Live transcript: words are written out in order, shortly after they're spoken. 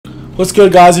What's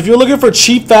good, guys? If you're looking for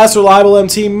cheap, fast, reliable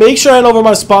MT, make sure to head over to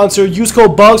my sponsor. Use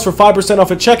code BUGS for 5% off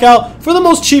at checkout for the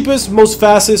most cheapest, most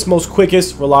fastest, most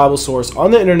quickest, reliable source on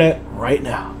the internet right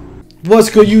now. What's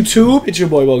good, YouTube? It's your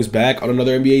boy Bugs back on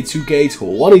another NBA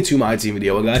 2K22 Myteam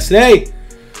video. And guys, today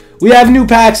we have new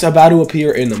packs about to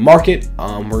appear in the market.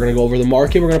 We're gonna go over the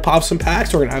market. We're gonna pop some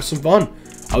packs. We're gonna have some fun.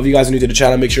 I hope you guys are new to the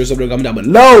channel. Make sure to sub to comment down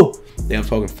below. Yeah, I'm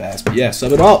talking fast, but yeah,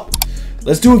 sub it up.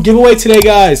 Let's do a giveaway today,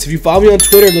 guys. If you follow me on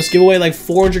Twitter, let's give away like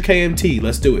 400k MT.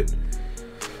 Let's do it.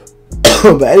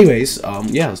 But anyways,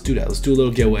 yeah, let's do that. Let's do a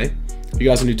little giveaway. If you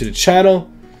guys are new to the channel,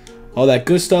 all that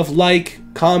good stuff, like,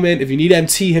 comment. If you need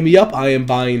MT, hit me up. I am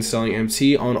buying and selling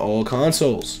MT on all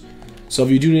consoles. So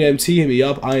if you do need MT, hit me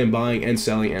up. I am buying and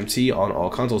selling MT on all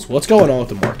consoles. What's going on with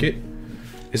the market?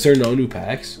 Is there no new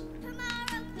packs?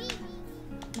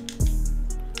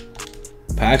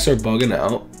 Packs are bugging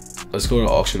out. Let's go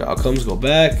to auction outcomes. Go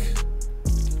back.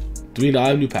 Do we not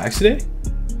have new packs today?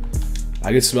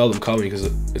 I can smell them coming because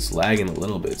it's lagging a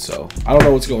little bit. So I don't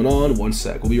know what's going on. One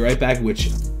sec. We'll be right back with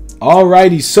you.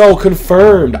 Alrighty. So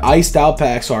confirmed. Iced out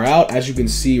packs are out, as you can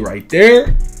see right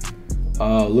there.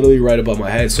 Literally right above my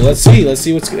head. So let's see. Let's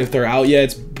see if they're out yet.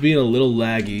 It's being a little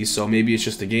laggy. So maybe it's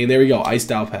just a game. There we go.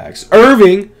 Iced out packs.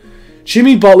 Irving,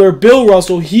 Jimmy Butler, Bill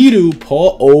Russell, Hidu,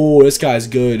 Paul. Oh, this guy's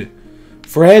good.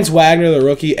 Franz Wagner, the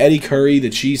rookie, Eddie Curry, the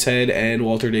cheesehead, and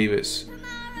Walter Davis.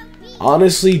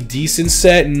 Honestly, decent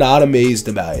set. Not amazed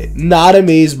about it. Not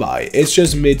amazed by it. It's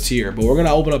just mid-tier. But we're going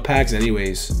to open up packs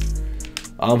anyways.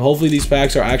 Hopefully these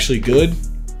packs are actually good.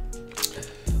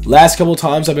 Last couple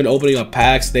times I've been opening up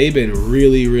packs, they've been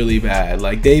really, really bad.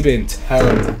 Like, they've been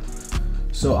terrible.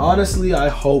 So, honestly, I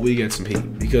hope we get some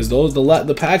heat. Because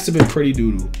the packs have been pretty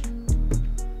doo-doo.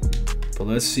 But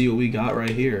let's see what we got right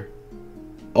here.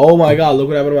 Oh my god, look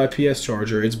what happened to my PS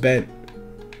charger. It's bent.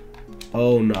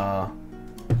 Oh, nah.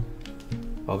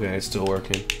 Okay, it's still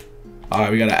working.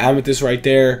 Alright, we got an amethyst right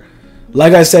there.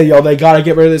 Like I said, y'all, they gotta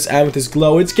get rid of this amethyst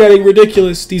glow. It's getting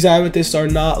ridiculous. These amethysts are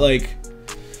not, like...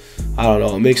 I don't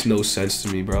know. It makes no sense to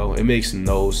me, bro. It makes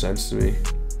no sense to me.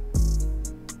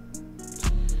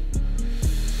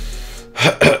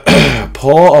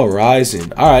 Paul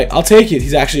Horizon. Alright, I'll take it.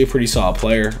 He's actually a pretty solid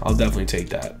player. I'll definitely take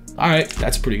that. Alright,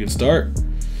 that's a pretty good start.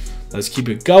 Let's keep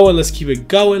it going. Let's keep it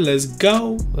going. Let's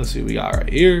go. Let's see what we got right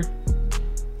here.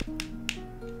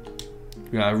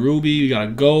 We got a Ruby. We got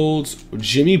a Gold.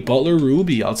 Jimmy Butler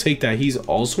Ruby. I'll take that. He's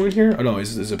also in here. Oh, no.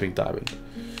 This is a pink diamond.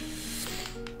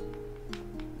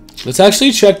 Let's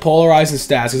actually check Paul Horizon's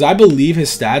stats, because I believe his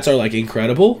stats are, like,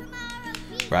 incredible.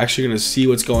 We're actually going to see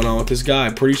what's going on with this guy.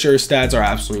 I'm pretty sure his stats are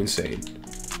absolutely insane.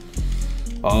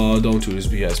 Oh, don't do this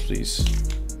BS, please.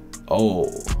 Oh.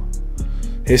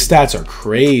 His stats are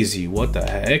crazy. What the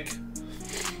heck?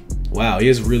 Wow, he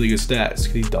has really good stats.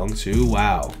 Can he dunk too?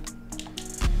 Wow.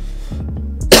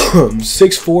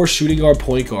 6'4", shooting guard,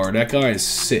 point guard. That guy is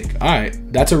sick.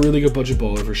 Alright, that's a really good budget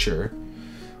bowler for sure.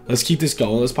 Let's keep this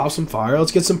going. Let's pop some fire.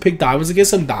 Let's get some pink diamonds. Let's get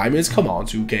some diamonds. Come on,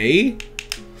 2K.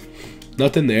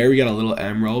 Nothing there. We got a little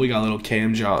Emerald. We got a little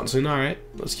Cam Johnson. Alright,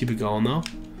 let's keep it going though.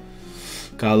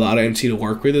 Got a lot of MT to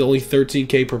work with. It's only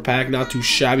 13k per pack. Not too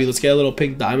shabby. Let's get a little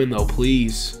pink diamond, though,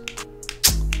 please.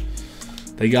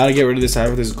 They got to get rid of this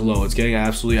amethyst glow. It's getting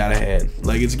absolutely out of hand.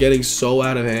 Like, it's getting so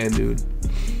out of hand, dude.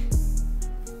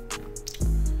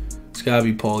 It's got to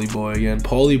be Paulie Boy again.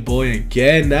 Paulie Boy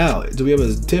again now. Do we have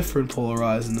a different Paul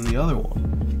Horizon than the other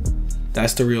one?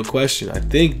 That's the real question. I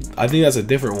think that's a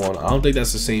different one. I don't think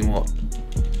that's the same one.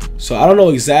 So, I don't know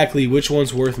exactly which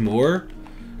one's worth more,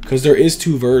 because there is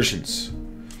two versions.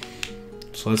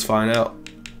 So let's find out.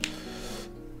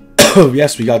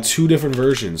 Yes, we got two different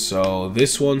versions. So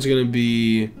this one's gonna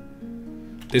be,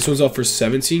 this one's up for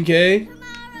 17k.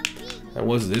 And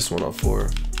what's this one up for?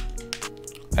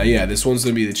 Yeah, this one's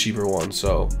gonna be the cheaper one.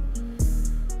 So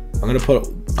I'm gonna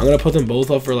put them both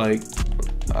up for like,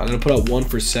 I'm gonna put up one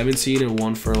for 17 and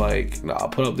one for like, no, I'll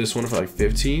put up this one for like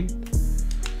 15.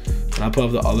 And I'll put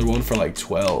up the other one for like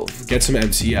 12. Get some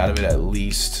MT out of it at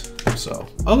least. So,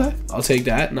 okay, I'll take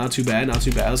that. Not too bad, not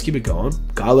too bad. Let's keep it going.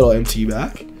 Got a little MT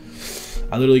back.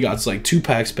 I literally got like 2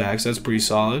 packs back, so that's pretty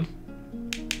solid.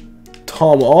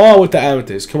 Come on with the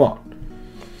amethyst. Come on.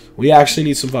 We actually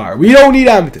need some fire. We don't need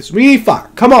amethyst. We need fire.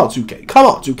 Come on, 2K. Come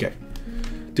on, 2K.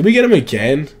 Did we get him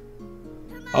again?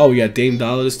 Oh, we got Dame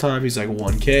Dollar this time. He's like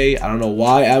 1k. I don't know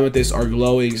why amethysts are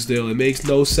glowing still. It makes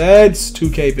no sense.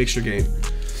 2K, fix your game.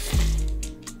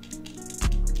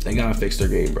 They gotta fix their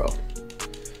game, bro.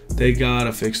 They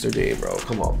gotta fix their game, bro.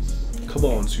 Come on. Come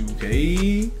on,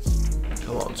 2K.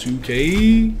 Come on,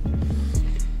 2K.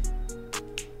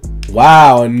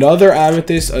 Wow, another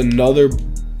amethyst, another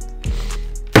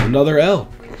L.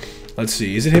 Let's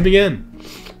see. Is it him again?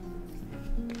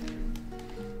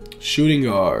 Shooting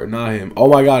guard. Not him. Oh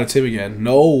my god, it's him again.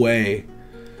 No way.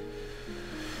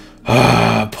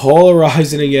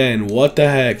 Polarizing again. What the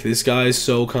heck? This guy is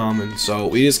so common. So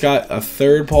we just got a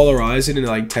third polarizing in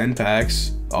like 10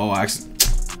 packs. Oh, I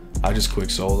just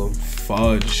quick sold him.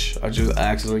 Fudge. I just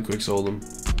accidentally quick sold him.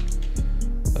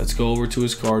 Let's go over to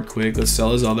his card quick. Let's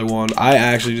sell his other one. I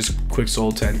actually just quick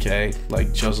sold 10k.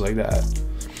 Like, just like that.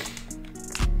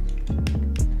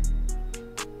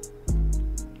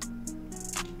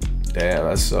 Damn,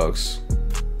 that sucks.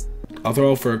 I'll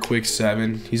throw for a quick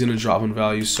 7. He's gonna drop in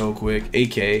value so quick.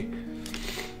 8k.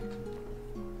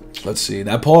 Let's see.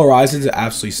 That Polarizing's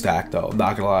absolutely stacked though. I'm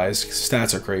not gonna lie. His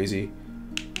stats are crazy.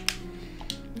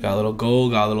 Got a little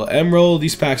gold, got a little emerald.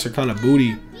 These packs are kind of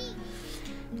booty.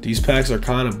 These packs are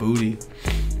kind of booty.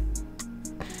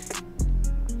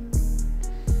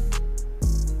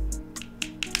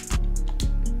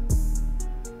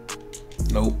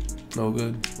 Nope. No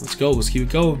good. Let's go. Let's keep it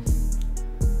going.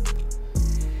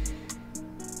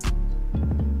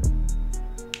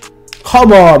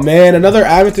 Come on, man. Another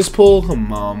amethyst pull.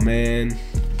 Come on, man.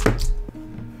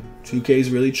 2K's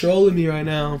really trolling me right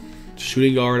now.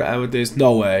 Shooting guard, amethyst.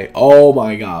 No way. Oh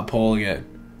my god. Pull again.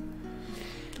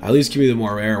 At least give me the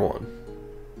more rare one.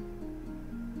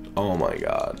 Oh my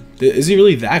god. Is he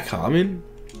really that common?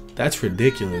 That's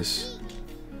ridiculous.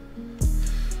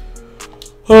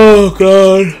 Oh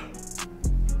god.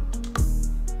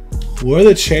 What are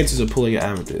the chances of pulling an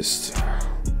amethyst?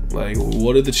 Like,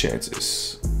 what are the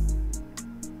chances?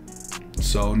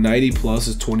 So 90 plus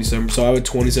is 27. So I have a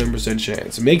 27%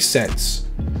 chance. It makes sense.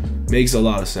 Makes a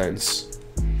lot of sense.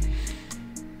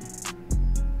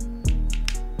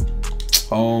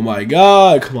 Oh my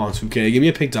god. Come on, 2K. Give me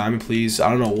a pink diamond, please. I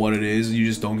don't know what it is. You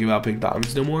just don't give out pink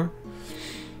diamonds no more.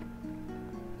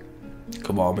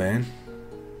 Come on, man.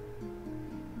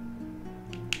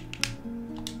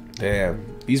 Damn.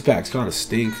 These packs kind of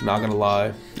stink, not gonna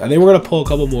lie. I think we're gonna pull a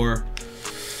couple more.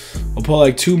 We'll pull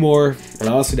like 2 more. And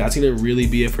honestly, that's gonna really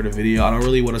be it for the video. I don't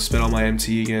really want to spend on my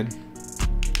MT again.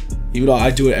 Even though I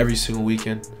do it every single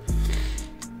weekend.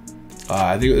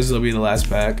 I think this will be the last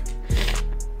pack.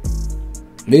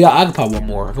 Maybe I can pop one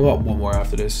more. I can pop one more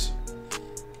after this.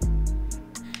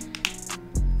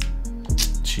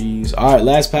 Jeez. Alright,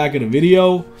 last pack of the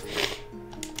video.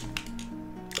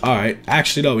 Alright.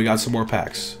 Actually, no. We got some more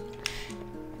packs.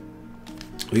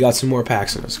 We got some more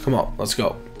packs in us. Come on. Let's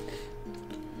go.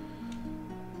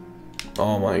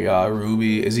 Oh my god.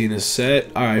 Ruby. Is he in a set?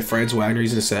 Alright. Franz Wagner.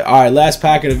 He's in a set. Alright. Last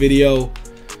pack of the video.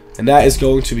 And that is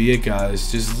going to be it,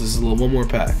 guys. Just this is a little one more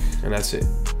pack. And that's it.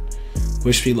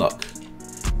 Wish me luck.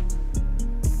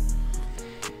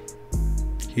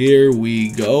 Here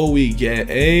we go. We get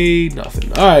a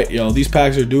nothing. Alright, yo. These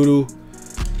packs are doo-doo.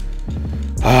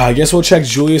 I guess we'll check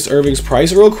Julius Erving's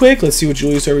price real quick. Let's see what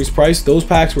Julius Erving's price. Those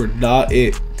packs were not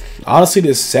it. Honestly,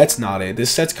 this set's not it. This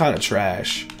set's kind of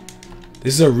trash.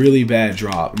 This is a really bad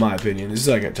drop, in my opinion. This is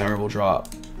like a terrible drop.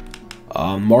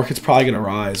 Market's probably going to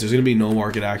rise. There's going to be no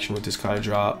market action with this kind of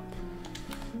drop.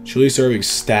 Julius Erving's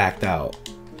stacked out.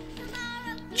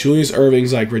 Julius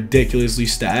Erving's like ridiculously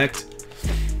stacked.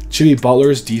 Jimmy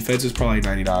Butler's defense is probably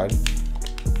 99.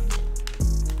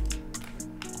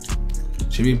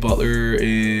 Jimmy Butler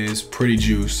is pretty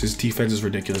juiced. His defense is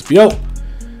ridiculous. But yo,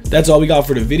 that's all we got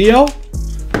for the video.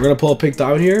 We're going to pull a pink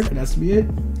diamond here, and that's going to be it.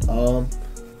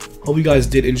 Hope you guys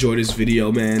did enjoy this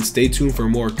video, man. Stay tuned for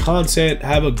more content.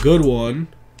 Have a good one.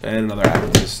 And another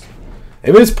amethyst.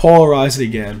 If it's polarized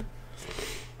again.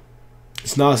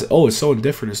 It's not. Oh, it's so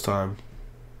indifferent this time.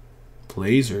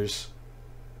 Blazers.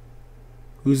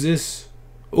 Who's this?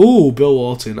 Ooh, Bill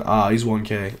Walton. Ah, he's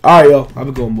 1K. Alright, yo. Have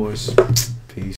a good one, boys.